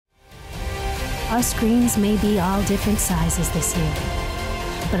Our screens may be all different sizes this year,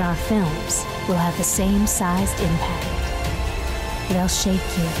 but our films will have the same sized impact. They'll shake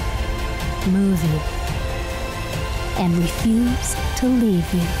you, move you, and refuse to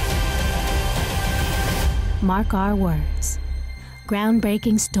leave you. Mark our words.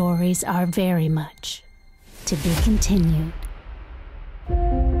 Groundbreaking stories are very much to be continued.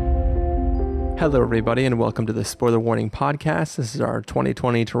 Hello, everybody, and welcome to the Spoiler Warning Podcast. This is our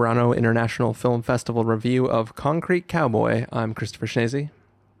 2020 Toronto International Film Festival review of Concrete Cowboy. I'm Christopher Schnese.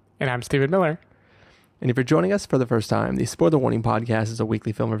 And I'm Stephen Miller. And if you're joining us for the first time, the Spoiler Warning Podcast is a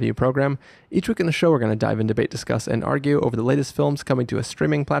weekly film review program. Each week in the show, we're going to dive in, debate, discuss, and argue over the latest films coming to a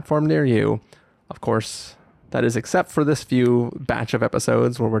streaming platform near you. Of course, that is except for this few batch of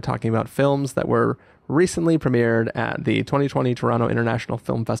episodes where we're talking about films that were recently premiered at the 2020 Toronto International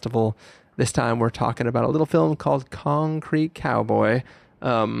Film Festival. This time we're talking about a little film called Concrete Cowboy.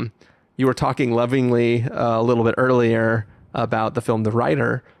 You were talking lovingly a little bit earlier about the film The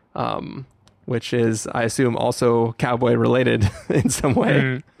Rider, which is, I assume, also cowboy related in some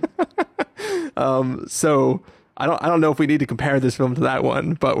way. So I don't know if we need to compare this film to that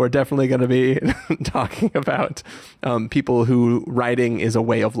one, but we're definitely going to be talking about people who riding is a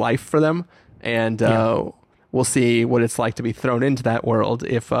way of life for them, and we'll see what it's like to be thrown into that world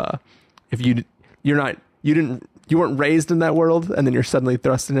if you weren't raised in that world and then you're suddenly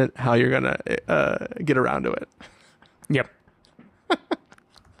thrust in it, how you're gonna get around to it. Yep.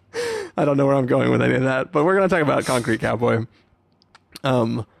 I don't know where I'm going with any of that, but we're gonna talk about Concrete Cowboy.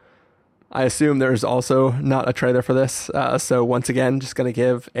 I assume there's also not a trailer for this, so once again, just gonna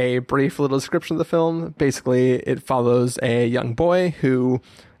give a brief little description of the film. Basically, it follows a young boy who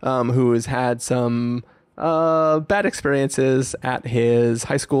has had some bad experiences at his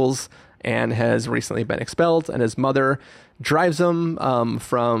high schools and has recently been expelled, and his mother drives him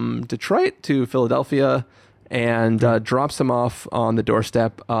from Detroit to Philadelphia and drops him off on the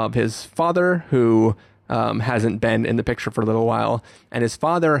doorstep of his father, who hasn't been in the picture for a little while. And his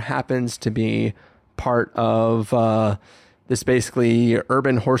father happens to be part of this basically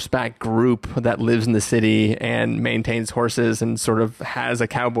urban horseback group that lives in the city and maintains horses and sort of has a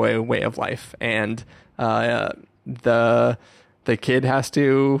cowboy way of life. And the kid has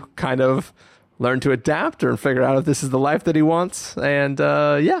to kind of learn to adapt or figure out if this is the life that he wants. And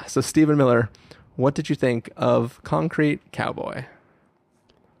so Stephen Miller, what did you think of Concrete Cowboy?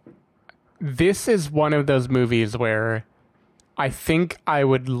 This is one of those movies where I think I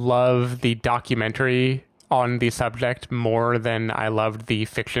would love the documentary on the subject more than I loved the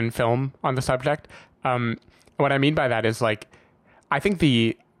fiction film on the subject. What I mean by that is, like, I think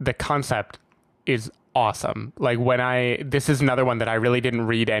the concept is awesome. Like, this is another one that I really didn't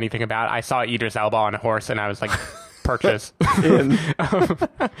read anything about. I saw Idris Elba on a horse and I was like, purchase.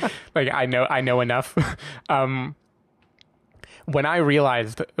 Like, I know enough. When I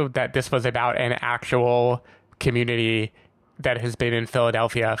realized that this was about an actual community that has been in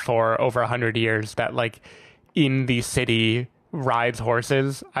Philadelphia for over 100 years, that, like, in the city rides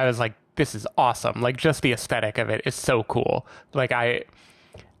horses, I was like, this is awesome. Like, just the aesthetic of it is so cool. Like, I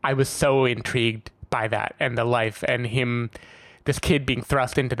was so intrigued by that and the life, and this kid being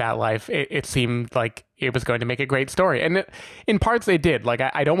thrust into that life. It seemed like it was going to make a great story, and in parts they did. Like,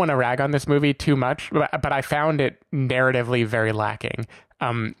 I don't want to rag on this movie too much, but I found it narratively very lacking.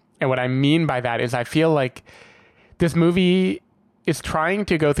 And what I mean by that is I feel like this movie is trying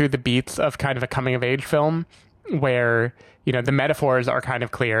to go through the beats of kind of a coming of age film, where, you know, the metaphors are kind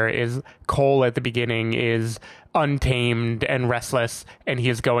of clear. Is Cole at the beginning is untamed and restless, and he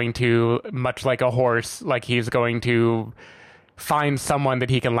is going to, much like a horse, like, he's going to find someone that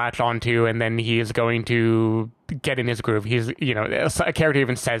he can latch onto, and then he is going to get in his groove. He's, you know, a character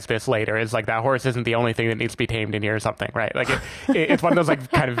even says this later, is like, that horse isn't the only thing that needs to be tamed in here or something, right? Like, it's one of those,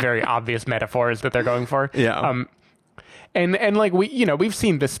 like, kind of very obvious metaphors that they're going for. Yeah. And like, we've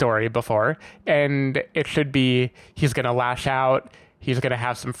seen this story before, and it should be, he's going to lash out, he's going to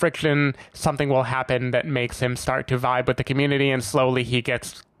have some friction, something will happen that makes him start to vibe with the community, and slowly he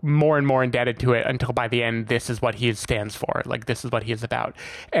gets more and more indebted to it until by the end, this is what he stands for. Like, this is what he is about.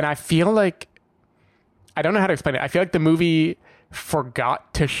 And I feel like, I don't know how to explain it. I feel like the movie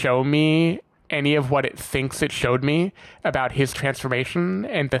forgot to show me any of what it thinks it showed me about his transformation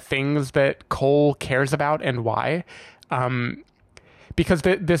and the things that Cole cares about and why. Because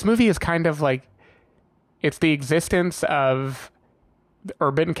this movie is kind of like, it's the existence of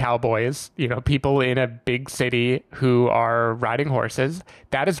urban cowboys, you know, people in a big city who are riding horses.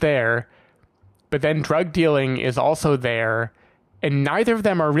 That is there. But then drug dealing is also there. and neither of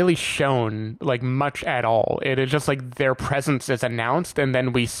them are really shown like much at all. It is just like their presence is announced, and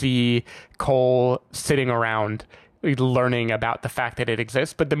then we see Cole sitting around learning about the fact that it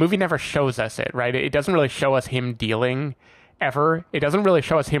exists, but the movie never shows us it, right? It doesn't really show us him dealing ever. It doesn't really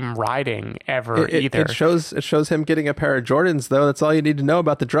show us him riding ever either. It shows him getting a pair of Jordans, though. That's all you need to know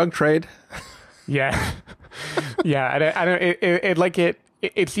about the drug trade. Yeah. Yeah, I don't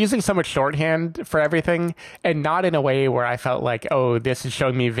it's using so much shorthand for everything, and not in a way where I felt like, oh, this is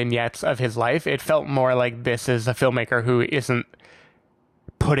showing me vignettes of his life. It felt more like this is a filmmaker who isn't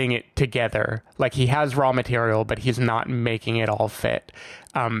putting it together. Like, he has raw material, but he's not making it all fit.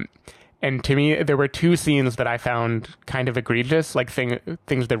 And to me, there were two scenes that I found kind of egregious, like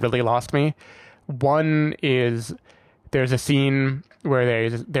things that really lost me. One is there's a scene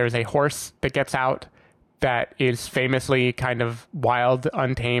where there's a horse that gets out that is famously kind of wild,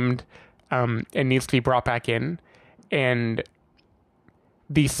 untamed, and needs to be brought back in. And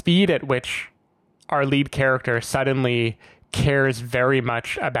the speed at which our lead character suddenly cares very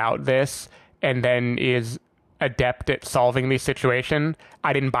much about this and then is adept at solving the situation,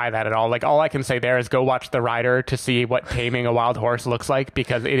 I didn't buy that at all. Like, all I can say there is go watch The Rider to see what taming a wild horse looks like,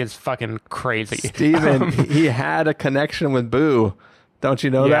 because it is fucking crazy. Steven, he had a connection with Boo. Don't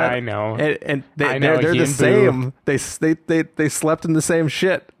you know that? Yeah, I know. And they're the same. They slept in the same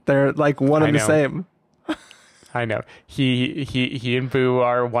shit. They're like one and the same. I know. He and Boo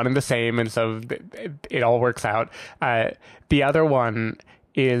are one and the same, and so it all works out. The other one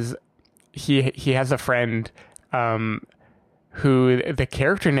is he has a friend who the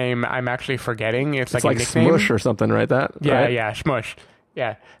character name I'm actually forgetting. It's like a nickname. Smush or something, right? Yeah, Shmush.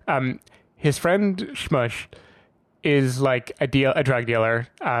 Yeah. His friend Shmush is like a drug dealer.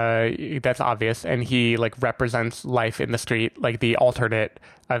 That's obvious, and he like represents life in the street, like the alternate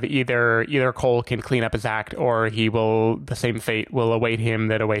of either Cole can clean up his act, or the same fate will await him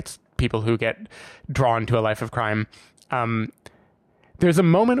that awaits people who get drawn to a life of crime. There's a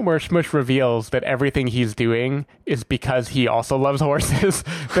moment where Shmush reveals that everything he's doing is because he also loves horses.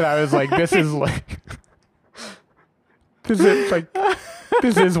 That I was like, this is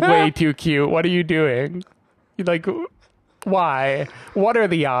way too cute. What are you doing? Like, why? What are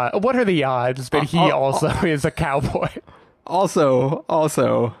the odds that he also is a cowboy?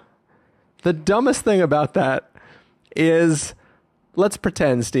 Also, the dumbest thing about that is, let's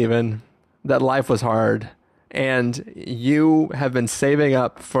pretend, Steven, that life was hard and you have been saving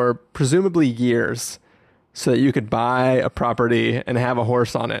up for presumably years so that you could buy a property and have a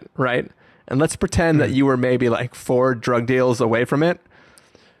horse on it, right? And let's pretend that you were maybe like 4 drug deals away from it.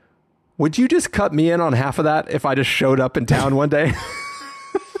 Would you just cut me in on half of that if I just showed up in town one day?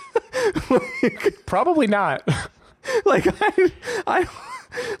 Probably not. Like, I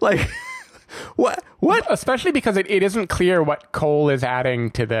like, what? Especially because it isn't clear what Cole is adding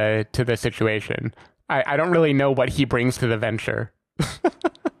to the situation. I don't really know what he brings to the venture.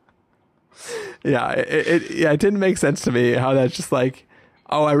 Yeah, it didn't make sense to me how that's just like,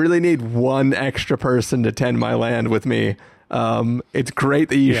 oh, I really need one extra person to tend my land with me. It's great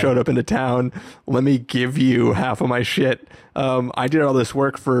that you showed up into town. Let me give you half of my shit. I did all this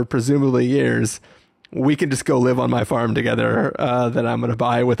work for presumably years. We can just go live on my farm together that I'm going to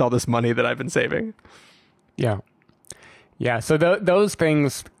buy with all this money that I've been saving. Yeah. Yeah. So those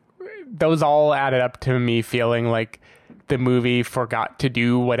things, those all added up to me feeling like the movie forgot to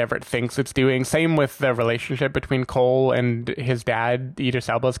do whatever it thinks it's doing. Same with the relationship between Cole and his dad, Idris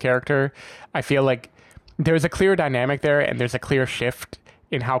Elba's character. I feel like there's a clear dynamic there, and there's a clear shift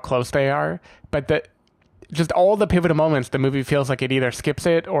in how close they are. But just all the pivotal moments, the movie feels like it either skips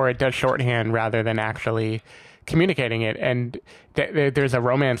it or it does shorthand rather than actually communicating it. And there's a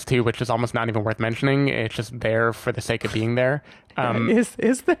romance too, which is almost not even worth mentioning. It's just there for the sake of being there.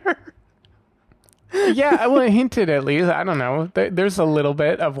 Is there? Yeah, well, hinted at least. I don't know. There's a little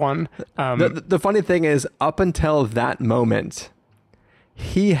bit of one. The funny thing is, up until that moment,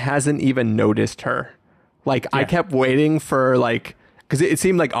 he hasn't even noticed her. Like, I kept waiting for, like, because it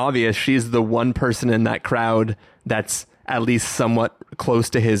seemed like obvious she's the one person in that crowd that's at least somewhat close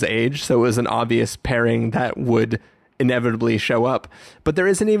to his age. So it was an obvious pairing that would inevitably show up. But there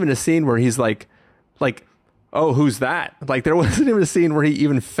isn't even a scene where he's like, oh, who's that? Like, there wasn't even a scene where he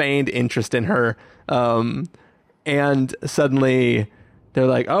even feigned interest in her. And suddenly they're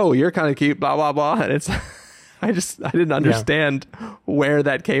like, oh, you're kind of cute, blah, blah, blah. And it's, I didn't understand where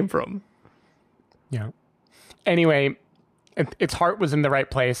that came from. Yeah. Anyway, its heart was in the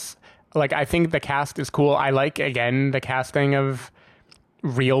right place. Like, I think the cast is cool. I like, again, the casting of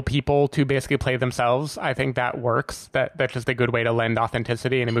real people to basically play themselves. I think that works. That's just a good way to lend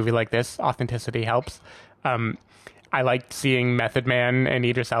authenticity in a movie like this. Authenticity helps. I liked seeing Method Man and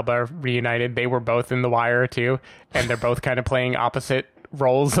Idris Elba reunited. They were both in The Wire too, and they're both kind of playing opposite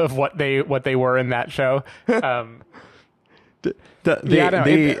roles of what they were in that show. The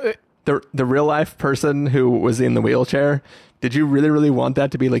real life person who was in the wheelchair, did you really want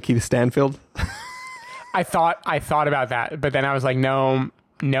that to be like Keith Stanfield? I thought about that, but then I was like, no,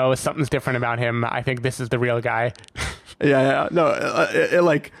 something's different about him. I think this is the real guy. I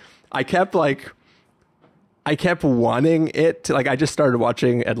kept wanting it to, like, I just started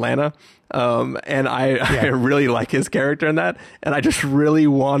watching Atlanta, and I really like his character in that, and I just really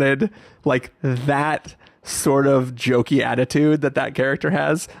wanted like that sort of jokey attitude that character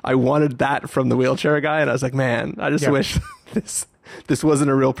has. I wanted that from the wheelchair guy, and I was like, man, I just wish this wasn't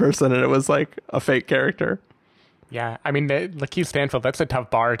a real person and it was like a fake character. Yeah, I mean, Lakeith Stanfield, that's a tough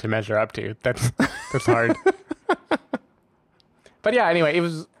bar to measure up to. That's hard. But yeah, anyway,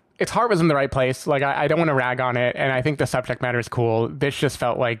 its heart was in the right place. Like, I don't want to rag on it, and I think the subject matter is cool. This just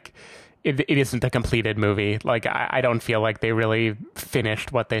felt like it isn't a completed movie. Like, I don't feel like they really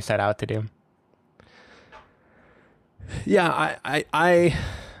finished what they set out to do. Yeah, I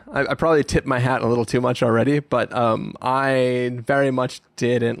probably tipped my hat a little too much already, but I very much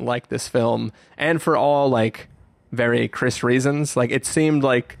didn't like this film, and for all like very Chris reasons. Like, it seemed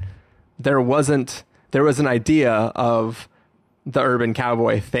like there was an idea of the urban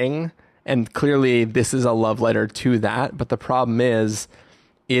cowboy thing, and clearly this is a love letter to that, but the problem is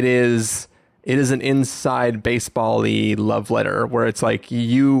it is an inside baseball-y love letter where it's like,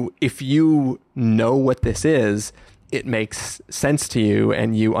 if you know what this is, it makes sense to you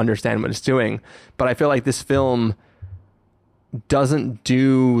and you understand what it's doing. But I feel like this film doesn't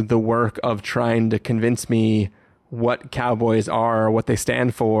do the work of trying to convince me what cowboys are, what they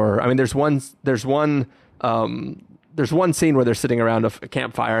stand for. I mean, there's one scene where they're sitting around a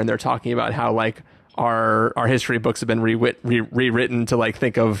campfire and they're talking about how like our history books have been rewritten to like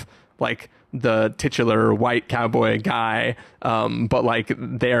think of like the titular white cowboy guy, but like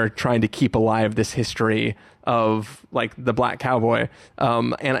they're trying to keep alive this history of like the black cowboy,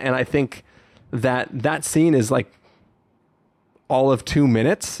 and I think that scene is like all of 2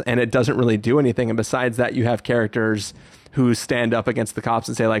 minutes and it doesn't really do anything. And besides that, you have characters who stand up against the cops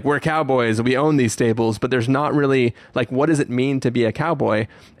and say like, we're cowboys, we own these stables, but there's not really like, what does it mean to be a cowboy,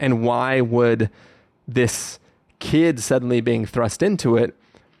 and why would this kid suddenly being thrust into it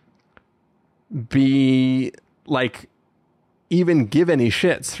be like even give any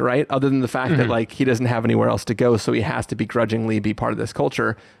shits, right? Other than the fact that like he doesn't have anywhere else to go, so he has to begrudgingly be part of this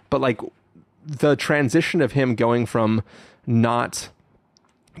culture. But like the transition of him going from not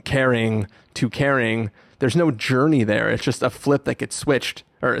caring to caring, there's no journey there. It's just a flip that gets switched,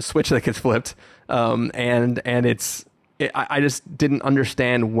 or a switch that gets flipped. And I just didn't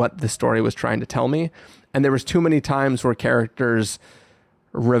understand what the story was trying to tell me. And there was too many times where characters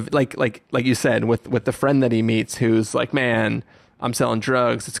like you said, with the friend that he meets who's like, man, I'm selling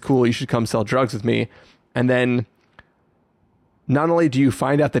drugs, it's cool, you should come sell drugs with me. And then not only do you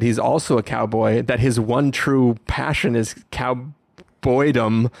find out that he's also a cowboy, that his one true passion is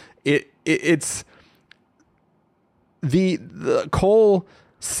cowboydom, it's the Cole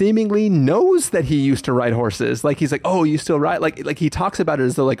seemingly knows that he used to ride horses. Like, he's like, oh, you still ride? Like he talks about it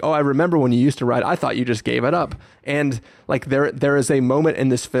as though like, oh, I remember when you used to ride. I thought you just gave it up. And like there is a moment in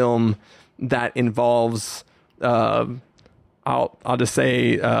this film that involves I'll just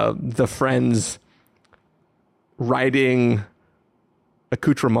say the friends riding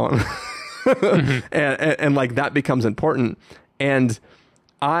accoutrement and like that becomes important. And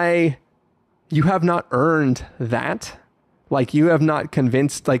you have not earned that. Like, you have not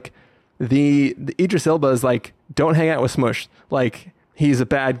convinced, like, the Idris Elba is like, don't hang out with Smush. Like, he's a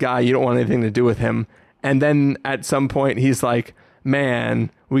bad guy. You don't want anything to do with him. And then at some point he's like,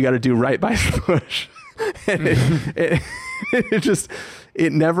 man, we got to do right by Smush. And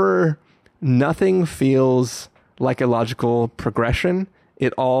nothing feels like a logical progression.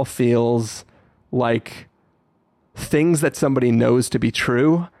 It all feels like things that somebody knows to be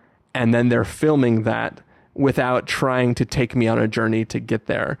true, and then they're filming that without trying to take me on a journey to get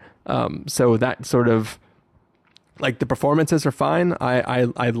there. So that sort of, like, the performances are fine. I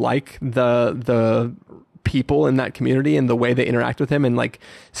like the people in that community and the way they interact with him, and like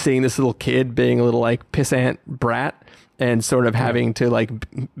seeing this little kid being a little like pissant brat and sort of having to like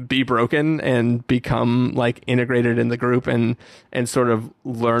be broken and become like integrated in the group and sort of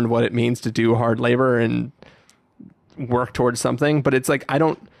learn what it means to do hard labor and work towards something. But it's like, I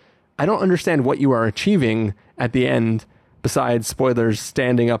don't understand what you are achieving at the end besides, spoilers,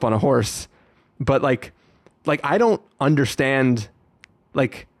 standing up on a horse. But like I don't understand,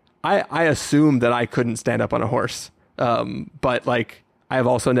 like, I assume that I couldn't stand up on a horse. But like, I've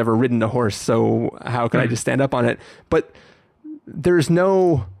also never ridden a horse, so how can I just stand up on it? But there's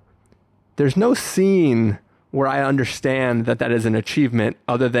no scene where I understand that is an achievement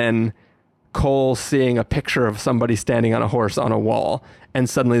other than Cole seeing a picture of somebody standing on a horse on a wall, and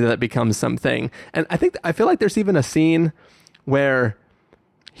suddenly that becomes something. And I feel like there's even a scene where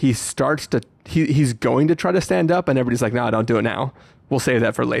he's going to try to stand up, and everybody's like, no, don't do it now. We'll save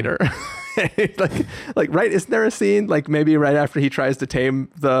that for later. like, right? Isn't there a scene like maybe right after he tries to tame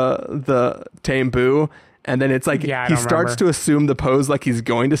the tame Boo, and then it's like he starts to assume the pose like he's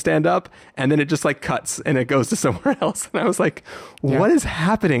going to stand up, and then it just like cuts and it goes to somewhere else. And I was like, what is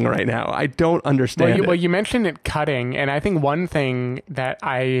happening right now? I don't understand. Well, you mentioned it cutting, and I think one thing that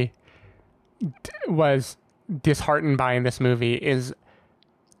I was disheartened by in this movie is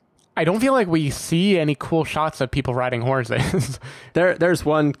I don't feel like we see any cool shots of people riding horses. There's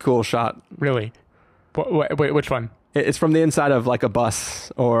one cool shot. Really? Wait, which one? It's from the inside of like a bus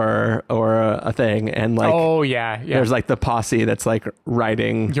or a thing, and like there's like the posse that's like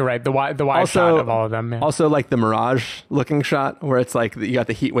riding. You're right. The wide shot of all of them. Yeah. Also, like the Mirage looking shot where it's like you got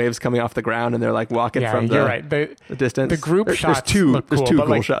the heat waves coming off the ground and they're like walking from the distance. The group shots. There's two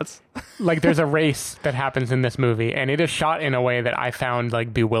cool shots. Like there's a race that happens in this movie, and it is shot in a way that I found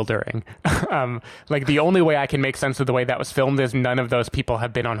like bewildering. Like the only way I can make sense of the way that was filmed is none of those people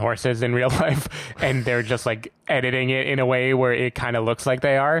have been on horses in real life, and they're just like editing it in a way where it kind of looks like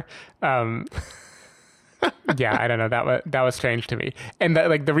they are. Yeah, I don't know. That was strange to me. And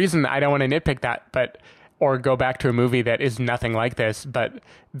like the reason I don't want to nitpick that, or go back to a movie that is nothing like this, but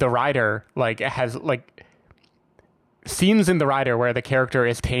The Rider like has like scenes in The Rider where the character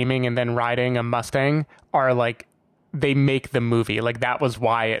is taming and then riding a Mustang are like, they make the movie. Like that was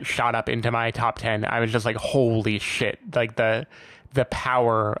why it shot up into my top 10. I was just like, holy shit. Like the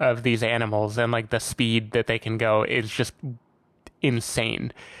power of these animals and like the speed that they can go is just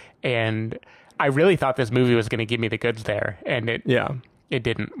insane. And I really thought this movie was going to give me the goods there, and it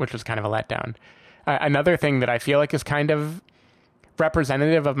didn't, which was kind of a letdown. Another thing that I feel like is kind of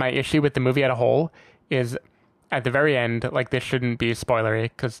representative of my issue with the movie as a whole is at the very end, like this shouldn't be spoilery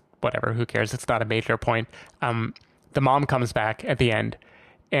because whatever, who cares? It's not a major point. The mom comes back at the end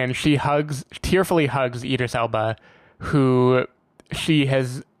and she tearfully hugs Idris Elba, who she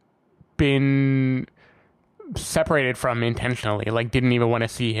has been separated from intentionally, like didn't even want to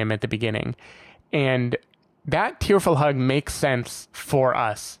see him at the beginning. And that tearful hug makes sense for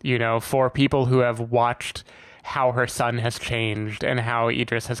us, for people who have watched how her son has changed and how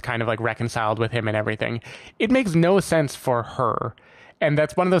Idris has kind of like reconciled with him and everything. It makes no sense for her. And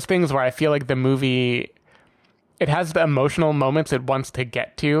that's one of those things where I feel like the movie, it has the emotional moments it wants to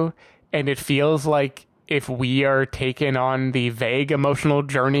get to, and it feels like if we are taken on the vague emotional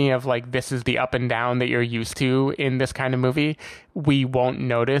journey of like, this is the up and down that you're used to in this kind of movie, we won't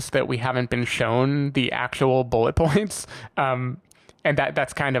notice that we haven't been shown the actual bullet points. And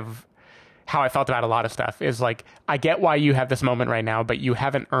that's kind of how I felt about a lot of stuff, is like, I get why you have this moment right now, but you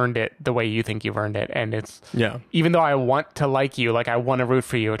haven't earned it the way you think you've earned it. And it's, even though I want to like you, like I want to root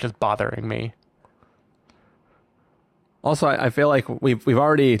for you, it's just bothering me. Also, I feel like we've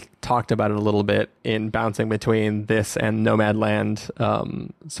already talked about it a little bit in bouncing between this and Nomadland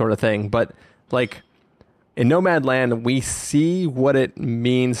sort of thing. But like in Nomadland, we see what it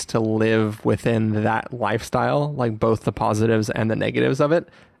means to live within that lifestyle, like both the positives and the negatives of it.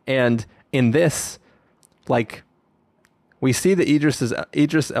 And in this, like we see that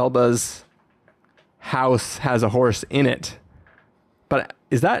Idris Elba's house has a horse in it. But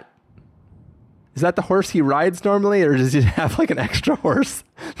is that the horse he rides normally, or does he have like an extra horse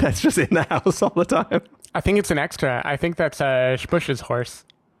that's just in the house all the time? I think it's an extra. I think that's Shmush's horse.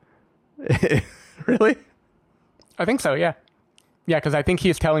 Really? I think so, yeah. Yeah, because I think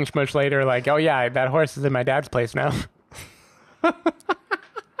he's telling Shmush later, like, oh yeah, that horse is in my dad's place now. I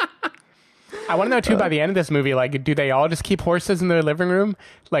want to know too, by the end of this movie, like, do they all just keep horses in their living room?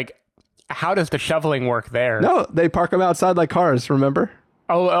 Like, how does the shoveling work there? No, they park them outside like cars, remember?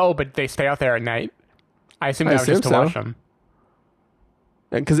 Oh, but they stay out there at night. I assume that was just to watch them.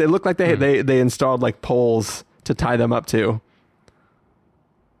 Because it looked like they installed like poles to tie them up to.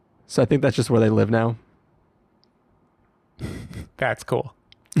 So I think that's just where they live now. That's cool.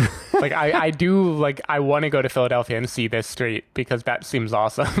 Like I do, like, I want to go to Philadelphia and see this street because that seems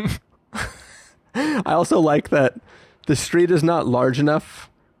awesome. I also like that the street is not large enough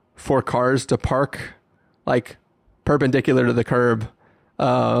for cars to park like perpendicular to the curb.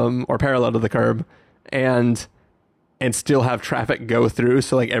 Or parallel to the curb, and still have traffic go through.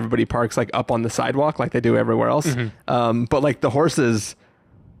 So like everybody parks like up on the sidewalk like they do everywhere else. Mm-hmm. But like the horses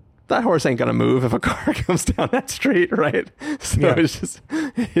that horse ain't gonna move if a car comes down that street, right? So Yeah.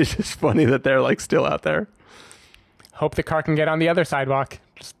 it's just funny that they're like still out there. Hope the car can get on the other sidewalk.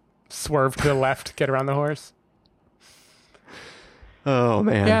 Just swerve to the left, get around the horse. Oh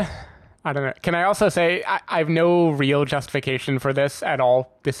man. Yeah. I don't know. Can I also say I have no real justification for this at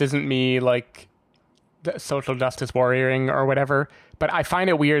all. This isn't me like social justice warrioring or whatever, but I find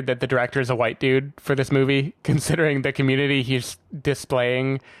it weird that the director is a white dude for this movie, considering the community he's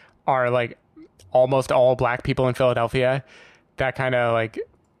displaying are like almost all black people in Philadelphia. That kind of like,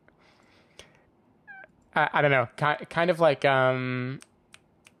 I don't know, kind of like the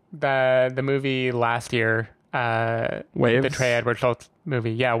movie last year, Waves? the Trey Edward Schultz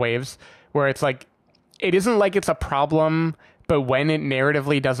movie, yeah, Waves, where it's like, it isn't like it's a problem, but when it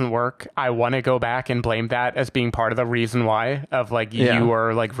narratively doesn't work, I want to go back and blame that as being part of the reason why, of like you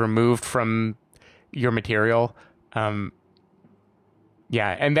are like removed from your material.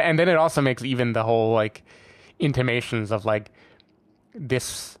 Yeah, and then it also makes even the whole like intimations of like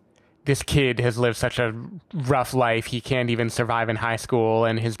this kid has lived such a rough life, he can't even survive in high school,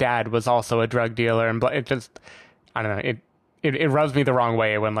 and his dad was also a drug dealer, and it just, I don't know, it rubs me the wrong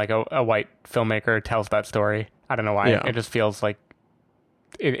way when like a white filmmaker tells that story. I don't know why. Yeah. It just feels like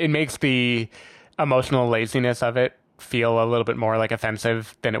it makes the emotional laziness of it feel a little bit more like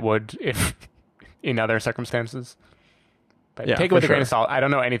offensive than it would if in other circumstances. But Yeah, take it with for a grain sure. of salt. I don't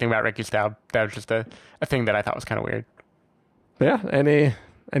know anything about Ricky Staub. That was just a thing that I thought was kind of weird. Yeah.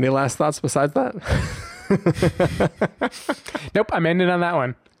 Any last thoughts besides that? Nope, I'm ending on that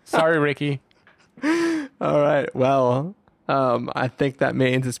one. Sorry, Ricky. All right. Well, I think that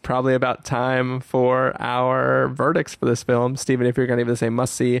means it's probably about time for our verdicts for this film. Steven, if you're going to give this a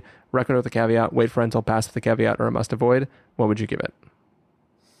must-see, recommend with a caveat, wait for rental, pass with a caveat, or a must-avoid, what would you give it?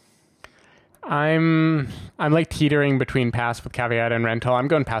 I'm like teetering between pass with caveat and rental. I'm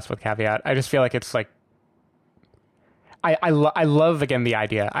going pass with caveat. I just feel like it's like I love again the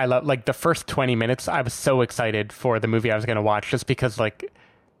idea. I love like the first 20 minutes. I was so excited for the movie I was going to watch just because like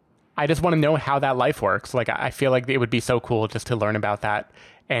I just want to know how that life works. Like I feel like it would be so cool just to learn about that.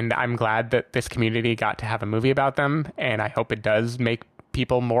 And I'm glad that this community got to have a movie about them. And I hope it does make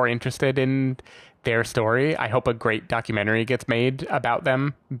people more interested in their story. I hope a great documentary gets made about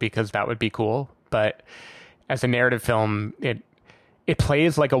them because that would be cool. But as a narrative film, it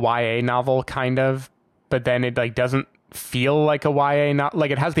plays like a YA novel kind of, but then it like doesn't feel like a YA novel.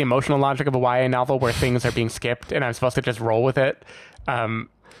 Like it has the emotional logic of a YA novel where things are being skipped and I'm supposed to just roll with it.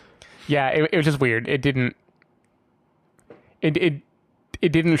 Yeah, it was just weird. It didn't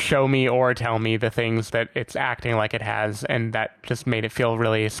show me or tell me the things that it's acting like it has, and that just made it feel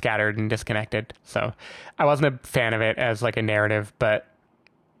really scattered and disconnected. So I wasn't a fan of it as like a narrative, but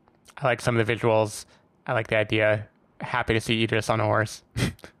I like some of the visuals. I like the idea. Happy to see Idris on a horse.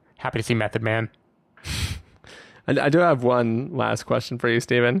 Happy to see Method Man. I do have one last question for you,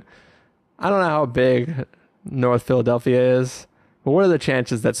 Steven. I don't know how big North Philadelphia is, but what are the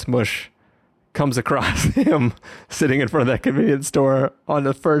chances that Smush comes across him sitting in front of that convenience store on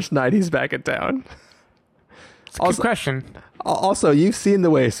the first night he's back in town? It's a good question. Also, you've seen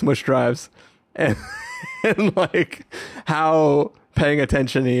the way Smush drives and like how paying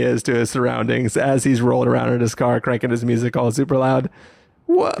attention he is to his surroundings as he's rolling around in his car, cranking his music all super loud.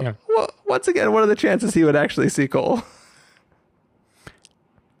 Once again, what are the chances he would actually see Cole?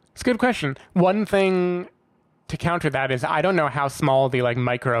 It's a good question. One thing to counter that is I don't know how small the like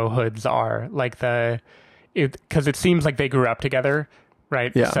micro hoods are, like because it seems like they grew up together,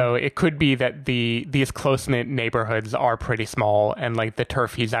 right? Yeah. So it could be that these close knit neighborhoods are pretty small, and like the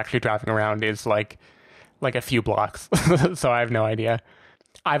turf he's actually driving around is like a few blocks. So I have no idea.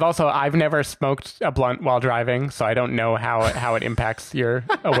 I've never smoked a blunt while driving, so I don't know how it impacts your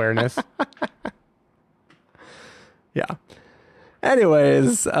awareness. Yeah.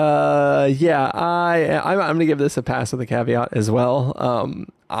 Anyways, I'm going to give this a pass with a caveat as well.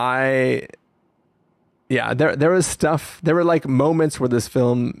 There was stuff, there were like moments where this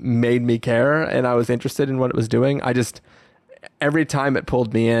film made me care and I was interested in what it was doing. Every time it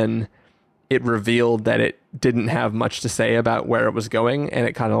pulled me in, it revealed that it didn't have much to say about where it was going, and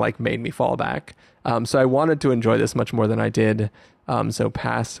it kind of like made me fall back. So I wanted to enjoy this much more than I did. So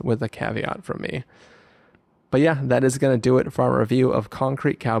pass with a caveat from me. But yeah, that is going to do it for our review of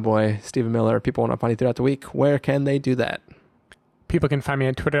Concrete Cowboy. Stephen Miller, people want to find you throughout the week. Where can they do that? People can find me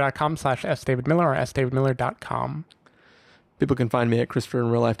at twitter.com/sdavidmiller or sdavidmiller.com. People can find me at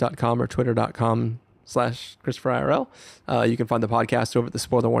christopherinreallife.com or twitter.com/ChristopherIRL. You can find the podcast over at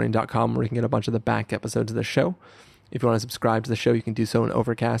thespoilerwarning.com where you can get a bunch of the back episodes of the show. If you want to subscribe to the show, you can do so in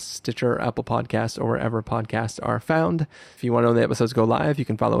Overcast, Stitcher, Apple Podcasts, or wherever podcasts are found. If you want to know when the episodes go live, you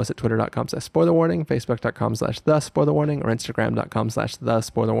can follow us at twitter.com/spoilerwarning, facebook.com/thespoilerwarning, or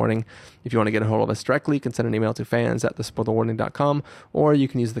instagram.com/thespoilerwarning. If you want to get a hold of us directly, you can send an email to fans@thespoilerwarning.com, or you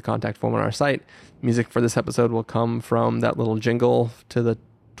can use the contact form on our site. Music for this episode will come from that little jingle to the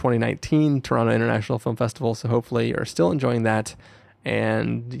 2019 Toronto International Film Festival, so hopefully you're still enjoying that.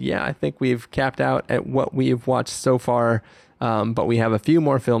 And yeah, I think we've capped out at what we've watched so far, but we have a few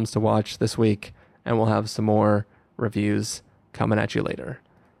more films to watch this week, and we'll have some more reviews coming at you later.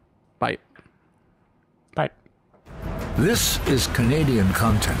 Bye. Bye. This is Canadian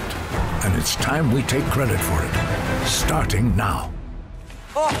content, and it's time we take credit for it, starting now.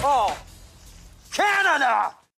 Ho, ho! Canada!